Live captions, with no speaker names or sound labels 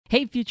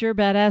Hey, future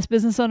badass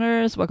business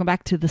owners. Welcome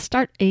back to the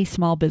Start a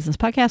Small Business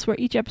podcast, where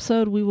each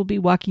episode we will be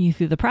walking you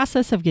through the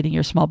process of getting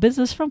your small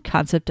business from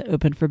concept to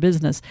open for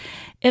business.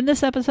 In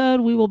this episode,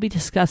 we will be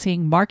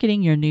discussing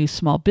marketing your new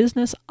small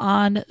business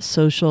on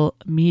social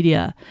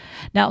media.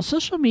 Now,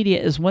 social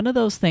media is one of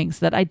those things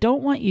that I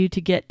don't want you to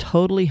get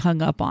totally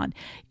hung up on.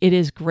 It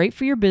is great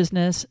for your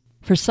business.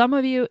 For some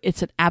of you,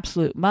 it's an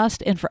absolute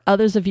must, and for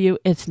others of you,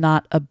 it's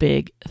not a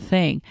big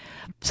thing.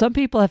 Some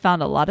people have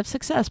found a lot of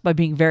success by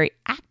being very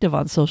active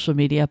on social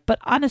media, but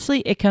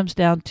honestly, it comes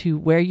down to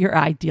where your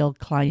ideal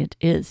client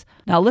is.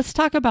 Now, let's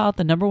talk about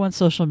the number one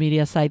social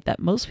media site that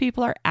most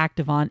people are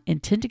active on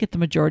and tend to get the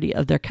majority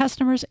of their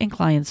customers and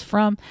clients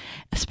from,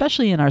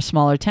 especially in our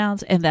smaller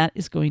towns, and that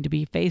is going to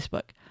be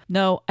Facebook.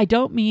 No, I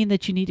don't mean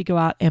that you need to go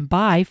out and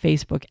buy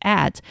Facebook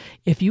ads.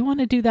 If you want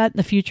to do that in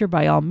the future,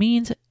 by all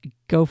means,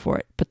 go for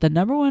it. But the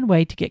number one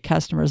way to get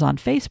customers on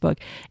Facebook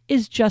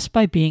is just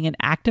by being an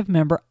active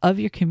member of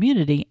your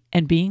community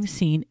and being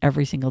seen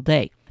every single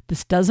day.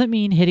 This doesn't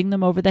mean hitting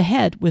them over the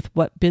head with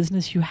what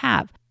business you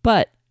have,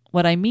 but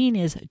what I mean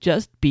is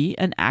just be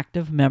an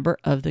active member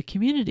of the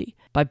community.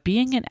 By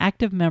being an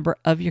active member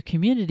of your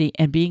community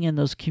and being in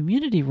those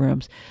community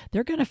rooms,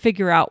 they're going to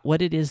figure out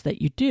what it is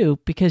that you do,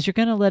 because you're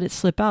going to let it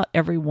slip out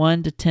every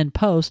 1 to 10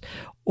 posts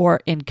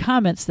or in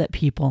comments that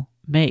people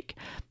make,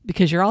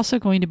 because you're also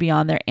going to be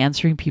on there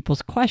answering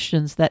people's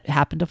questions that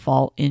happen to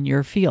fall in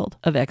your field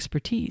of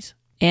expertise.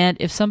 And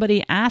if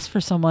somebody asks for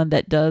someone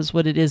that does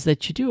what it is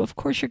that you do, of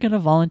course, you're going to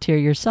volunteer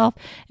yourself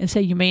and say,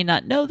 you may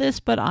not know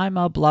this, but I'm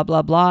a blah,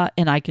 blah, blah,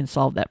 and I can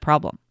solve that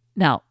problem.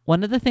 Now,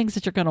 one of the things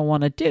that you're going to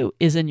want to do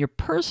is in your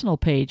personal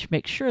page,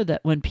 make sure that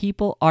when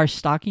people are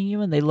stalking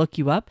you and they look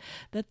you up,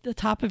 that the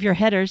top of your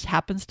headers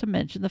happens to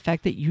mention the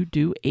fact that you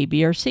do A,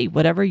 B, or C,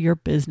 whatever your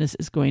business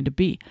is going to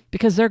be,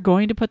 because they're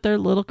going to put their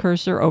little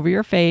cursor over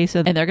your face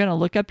and they're going to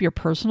look up your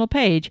personal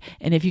page.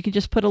 And if you can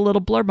just put a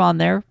little blurb on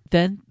there,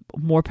 then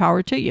more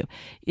power to you.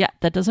 Yeah,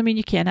 that doesn't mean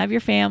you can't have your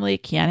family,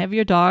 can't have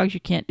your dogs, you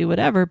can't do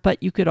whatever,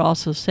 but you could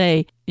also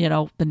say,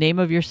 the name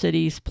of your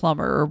city's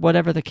plumber or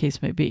whatever the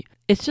case may be.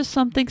 It's just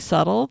something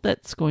subtle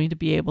that's going to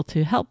be able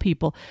to help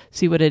people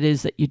see what it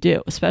is that you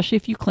do, especially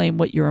if you claim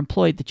what you're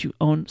employed, that you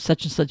own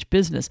such and such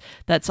business.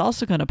 That's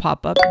also going to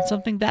pop up, and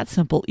something that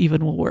simple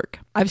even will work.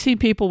 I've seen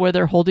people where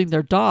they're holding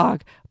their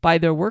dog by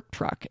their work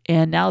truck,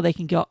 and now they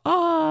can go,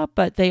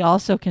 but they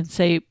also can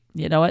say,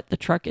 you know what? The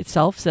truck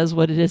itself says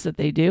what it is that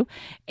they do.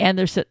 And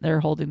they're sitting there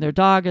holding their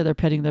dog, or they're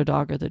petting their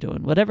dog, or they're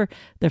doing whatever.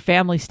 Their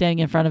family's standing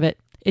in front of it.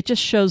 It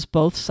just shows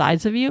both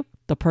sides of you,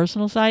 the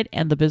personal side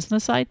and the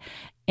business side.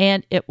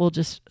 And it will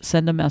just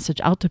send a message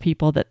out to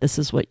people that this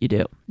is what you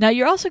do. Now,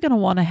 you're also going to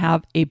want to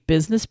have a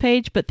business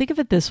page, but think of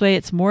it this way.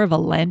 It's more of a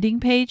landing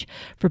page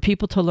for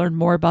people to learn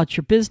more about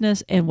your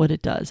business and what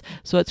it does.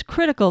 So it's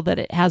critical that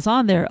it has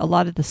on there a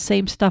lot of the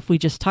same stuff we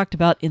just talked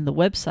about in the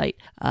website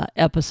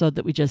episode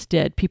that we just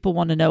did. People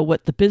want to know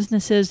what the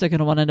business is. They're going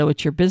to want to know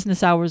what your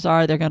business hours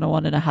are. They're going to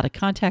want to know how to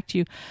contact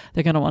you.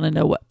 They're going to want to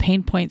know what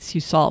pain points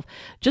you solve.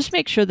 Just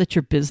make sure that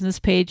your business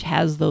page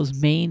has those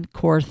main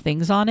core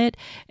things on it,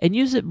 and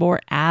use it more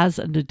as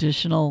an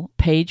additional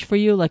page for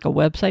you, like a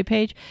website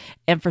page.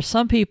 And for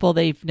some people,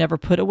 they've never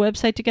put a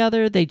website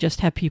together. They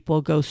just have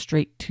people go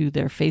straight to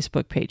their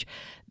Facebook page.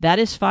 That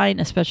is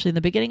fine, especially in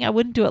the beginning. I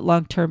wouldn't do it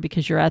long term,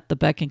 because you're at the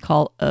beck and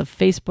call of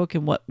Facebook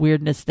and what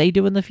weirdness they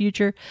do in the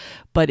future.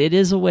 But it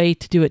is a way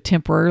to do it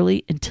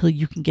temporarily until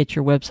you can get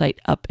your website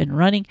up and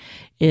running,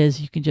 is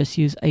you can just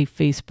use a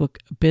Facebook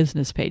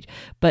business page.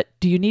 But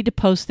do you need to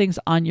post things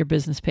on your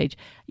business page?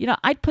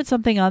 I'd put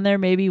something on there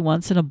maybe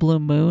once in a blue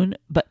moon,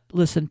 but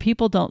listen,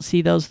 people don't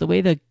see those the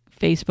way the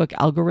Facebook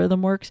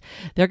algorithm works.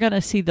 They're going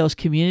to see those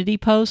community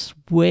posts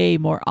way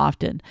more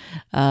often,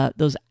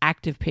 those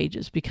active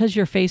pages, because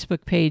your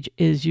Facebook page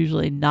is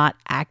usually not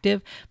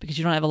active, because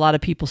you don't have a lot of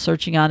people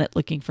searching on it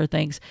looking for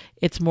things.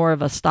 It's more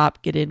of a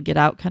stop, get in, get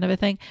out kind of a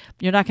thing.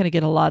 You're not going to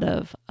get a lot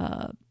of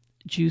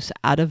juice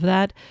out of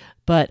that.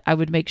 But I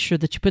would make sure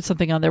that you put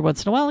something on there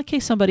once in a while in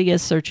case somebody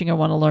is searching or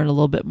want to learn a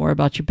little bit more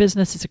about your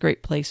business. It's a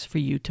great place for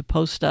you to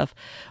post stuff.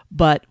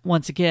 But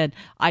once again,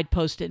 I'd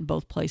post it in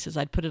both places.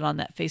 I'd put it on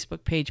that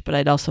Facebook page, but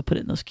I'd also put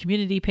it in those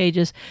community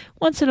pages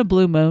once in a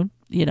blue moon.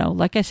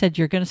 Like I said,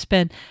 you're going to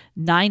spend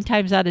 9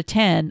 times out of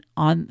 10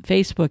 on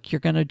Facebook. You're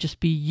going to just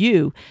be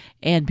you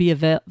and be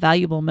a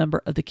valuable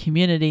member of the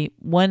community.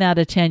 1 out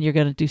of 10, you're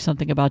going to do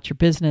something about your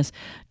business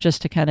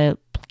just to kind of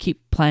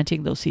keep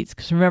planting those seeds.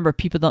 Because remember,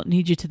 people don't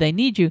need you till they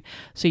need you.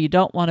 So you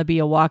don't want to be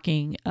a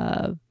walking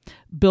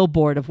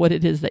billboard of what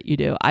it is that you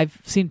do. I've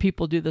seen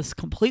people do this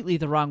completely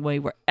the wrong way,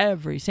 where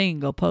every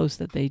single post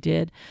that they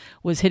did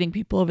was hitting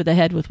people over the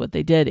head with what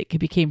they did. It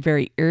became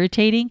very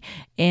irritating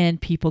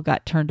and people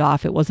got turned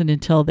off. It wasn't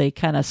until they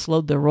kind of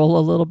slowed their roll a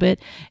little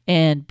bit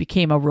and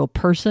became a real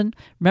person.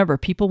 Remember,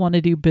 people want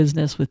to do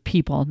business with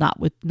people, not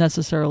with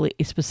necessarily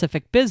a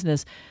specific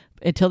business.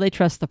 Until they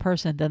trust the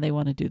person, then they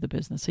want to do the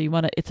business. So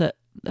it's a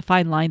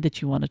fine line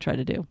that you want to try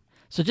to do.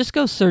 So just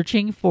go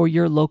searching for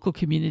your local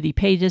community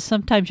pages.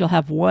 Sometimes you'll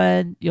have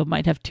one, you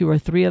might have 2 or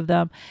 3 of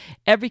them.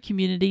 Every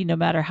community, no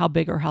matter how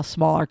big or how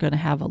small, are going to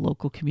have a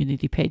local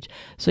community page.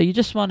 So you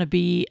just want to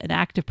be an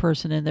active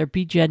person in there,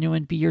 be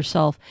genuine, be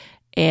yourself,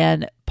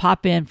 and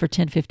pop in for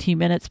 10, 15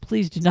 minutes.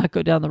 Please do not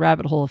go down the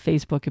rabbit hole of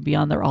Facebook and be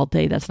on there all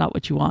day. That's not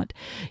what you want.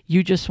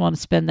 You just want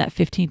to spend that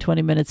 15,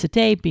 20 minutes a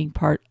day being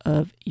part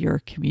of your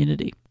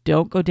community.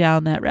 Don't go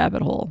down that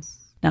rabbit hole.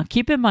 Now,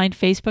 keep in mind,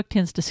 Facebook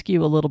tends to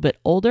skew a little bit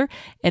older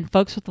and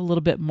folks with a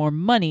little bit more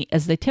money,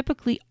 as they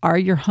typically are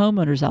your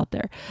homeowners out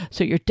there.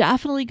 So you're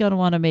definitely going to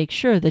want to make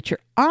sure that you're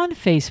on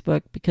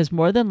Facebook, because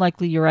more than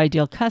likely your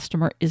ideal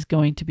customer is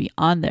going to be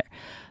on there.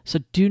 So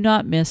do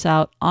not miss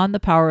out on the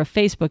power of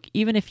Facebook.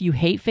 Even if you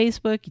hate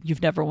Facebook,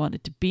 you've never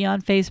wanted to be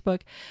on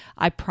Facebook,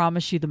 I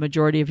promise you the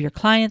majority of your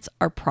clients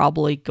are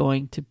probably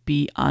going to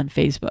be on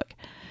Facebook.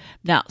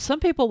 Now, some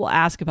people will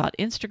ask about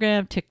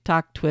Instagram,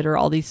 TikTok, Twitter,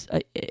 all these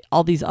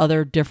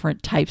other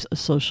different types of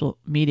social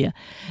media.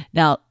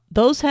 Now,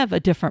 those have a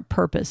different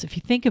purpose. If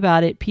you think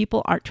about it,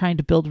 people aren't trying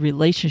to build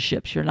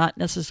relationships. You're not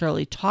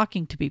necessarily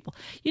talking to people.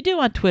 You do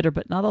on Twitter,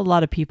 but not a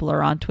lot of people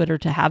are on Twitter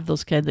to have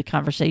those kinds of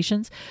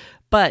conversations.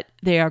 But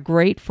they are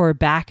great for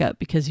backup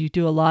because you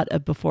do a lot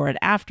of before and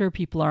after.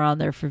 People are on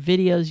there for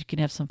videos. You can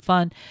have some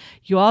fun.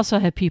 You also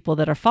have people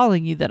that are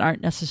following you that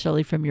aren't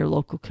necessarily from your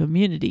local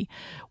community.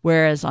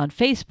 Whereas on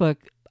Facebook,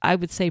 I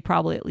would say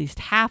probably at least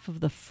half of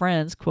the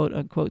friends, quote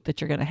unquote,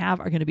 that you're going to have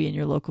are going to be in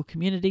your local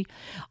community.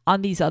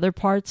 On these other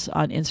parts,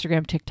 on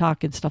Instagram,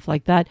 TikTok, and stuff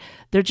like that,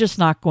 they're just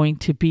not going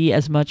to be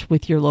as much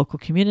with your local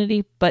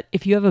community. But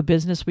if you have a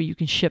business where you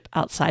can ship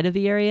outside of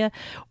the area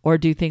or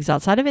do things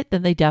outside of it,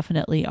 then they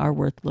definitely are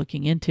worth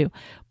looking into.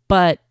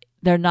 But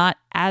they're not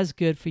as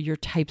good for your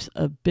types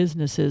of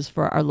businesses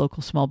for our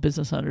local small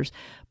business owners.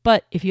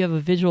 But if you have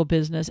a visual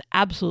business,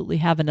 absolutely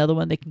have another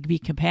one. They can be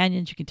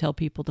companions. You can tell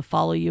people to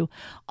follow you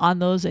on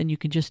those, and you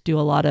can just do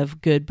a lot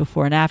of good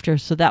before and after.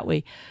 So that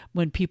way,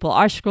 when people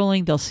are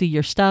scrolling, they'll see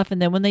your stuff.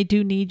 And then when they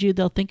do need you,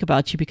 they'll think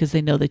about you because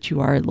they know that you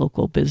are a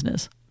local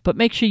business. But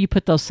make sure you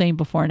put those same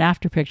before and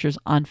after pictures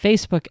on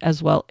Facebook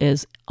as well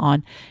as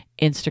on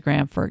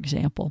Instagram, for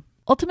example.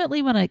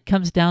 Ultimately, when it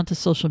comes down to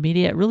social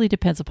media, it really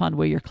depends upon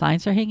where your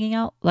clients are hanging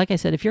out. Like I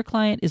said, if your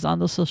client is on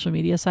those social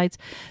media sites,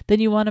 then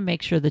you want to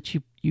make sure that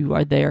you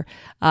are there.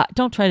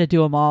 Don't try to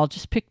do them all.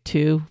 Just pick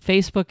 2.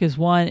 Facebook is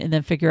one, and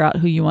then figure out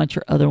who you want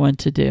your other one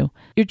to do.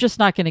 You're just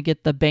not going to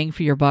get the bang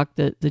for your buck,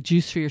 the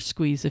juice for your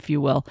squeeze, if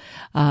you will.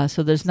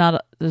 So there's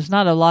not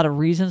a lot of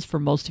reasons for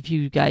most of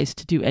you guys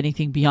to do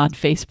anything beyond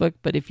Facebook,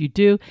 but if you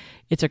do,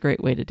 it's a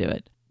great way to do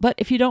it. But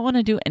if you don't want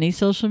to do any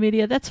social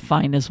media, that's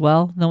fine as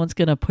well. No one's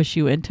going to push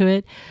you into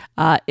it.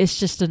 It's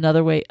just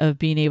another way of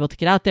being able to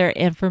get out there.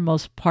 And for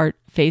most part,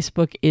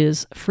 Facebook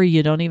is free.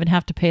 You don't even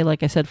have to pay,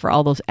 like I said, for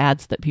all those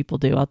ads that people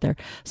do out there.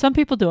 Some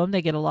people do them.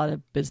 They get a lot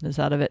of business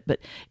out of it. But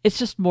it's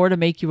just more to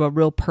make you a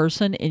real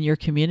person in your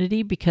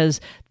community,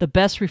 because the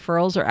best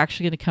referrals are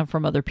actually going to come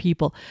from other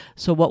people.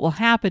 So what will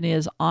happen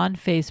is on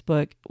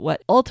Facebook,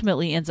 what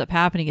ultimately ends up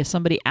happening is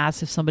somebody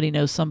asks if somebody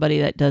knows somebody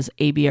that does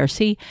A, B, or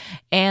C,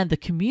 and the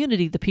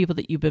community, the people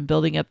that you've been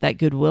building up that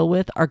goodwill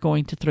with, are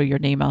going to throw your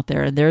name out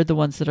there, and they're the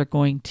ones that are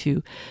going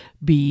to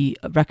be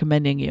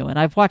recommending you. And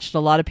I've watched a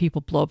lot of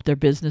people blow up their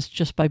business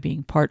just by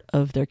being part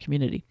of their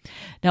community.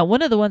 Now,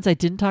 one of the ones I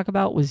didn't talk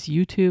about was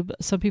YouTube.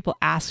 Some people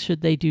ask,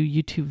 should they do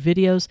YouTube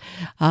videos?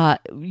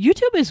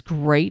 YouTube is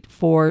great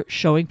for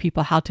showing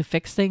people how to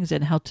fix things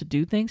and how to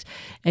do things.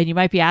 And you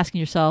might be asking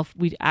yourself,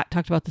 we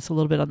talked about this a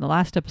little bit on the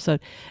last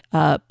episode,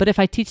 but if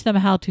I teach them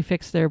how to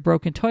fix their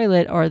broken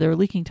toilet or their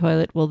leaking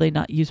toilet, will they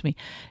not use me?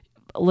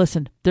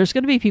 Listen, there's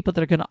going to be people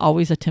that are going to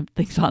always attempt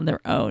things on their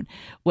own.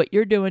 What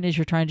you're doing is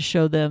you're trying to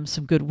show them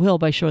some goodwill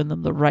by showing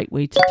them the right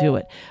way to do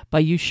it. By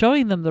you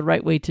showing them the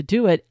right way to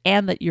do it,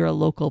 and that you're a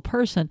local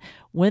person,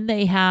 when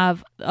they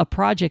have a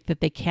project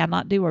that they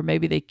cannot do, or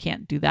maybe they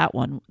can't do that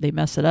one, they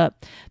mess it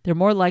up, they're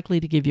more likely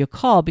to give you a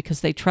call because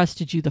they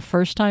trusted you the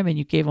first time and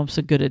you gave them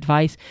some good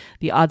advice.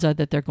 The odds are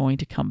that they're going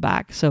to come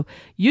back. So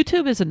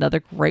YouTube is another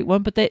great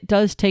one, but it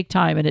does take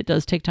time, and it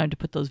does take time to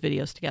put those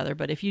videos together.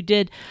 But if you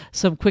did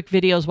some quick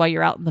videos while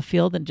you're out in the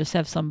field and just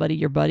have somebody,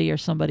 your buddy or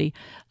somebody,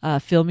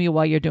 film you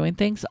while you're doing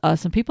things,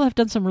 some people have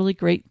done some really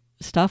great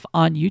stuff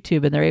on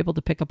YouTube, and they're able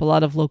to pick up a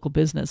lot of local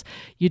business.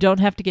 You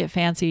don't have to get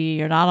fancy.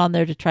 You're not on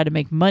there to try to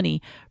make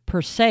money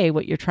per se.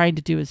 What you're trying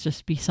to do is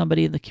just be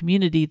somebody in the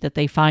community that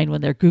they find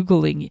when they're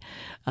Googling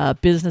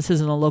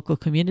businesses in the local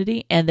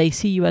community, and they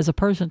see you as a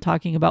person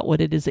talking about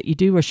what it is that you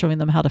do or showing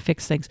them how to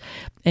fix things.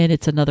 And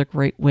it's another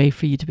great way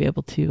for you to be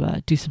able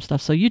to do some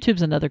stuff. So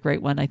YouTube's another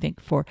great one, I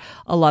think, for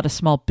a lot of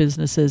small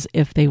businesses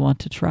if they want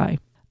to try,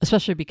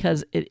 especially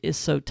because it is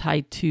so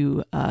tied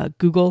to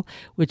Google,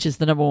 which is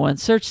the number 1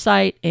 search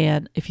site.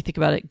 And if you think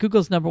about it,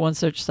 Google's number 1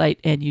 search site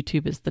and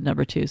YouTube is the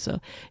number 2.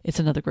 So it's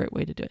another great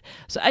way to do it.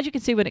 So as you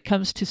can see, when it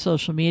comes to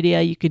social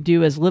media, you can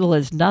do as little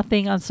as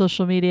nothing on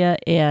social media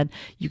and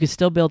you can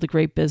still build a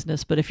great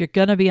business. But if you're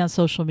going to be on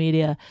social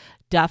media,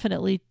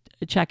 definitely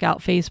check out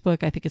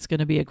Facebook. I think it's going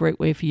to be a great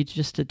way for you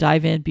just to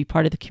dive in, be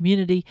part of the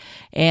community.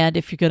 And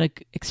if you're going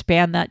to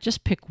expand that,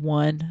 just pick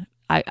one.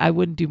 I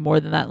wouldn't do more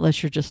than that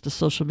unless you're just a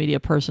social media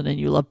person and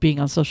you love being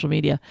on social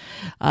media.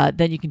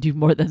 Then you can do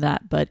more than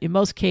that. But in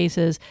most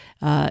cases,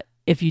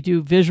 if you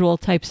do visual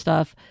type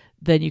stuff,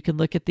 then you can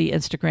look at the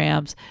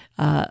Instagrams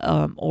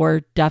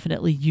or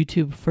definitely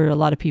YouTube for a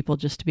lot of people,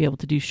 just to be able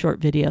to do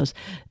short videos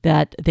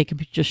that they can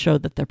just show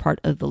that they're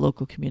part of the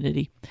local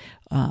community.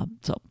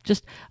 So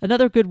just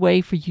another good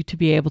way for you to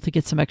be able to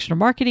get some extra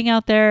marketing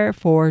out there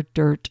for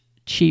dirt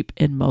cheap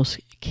in most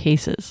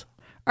cases.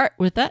 All right,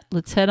 with that,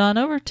 let's head on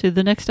over to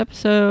the next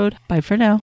episode. Bye for now.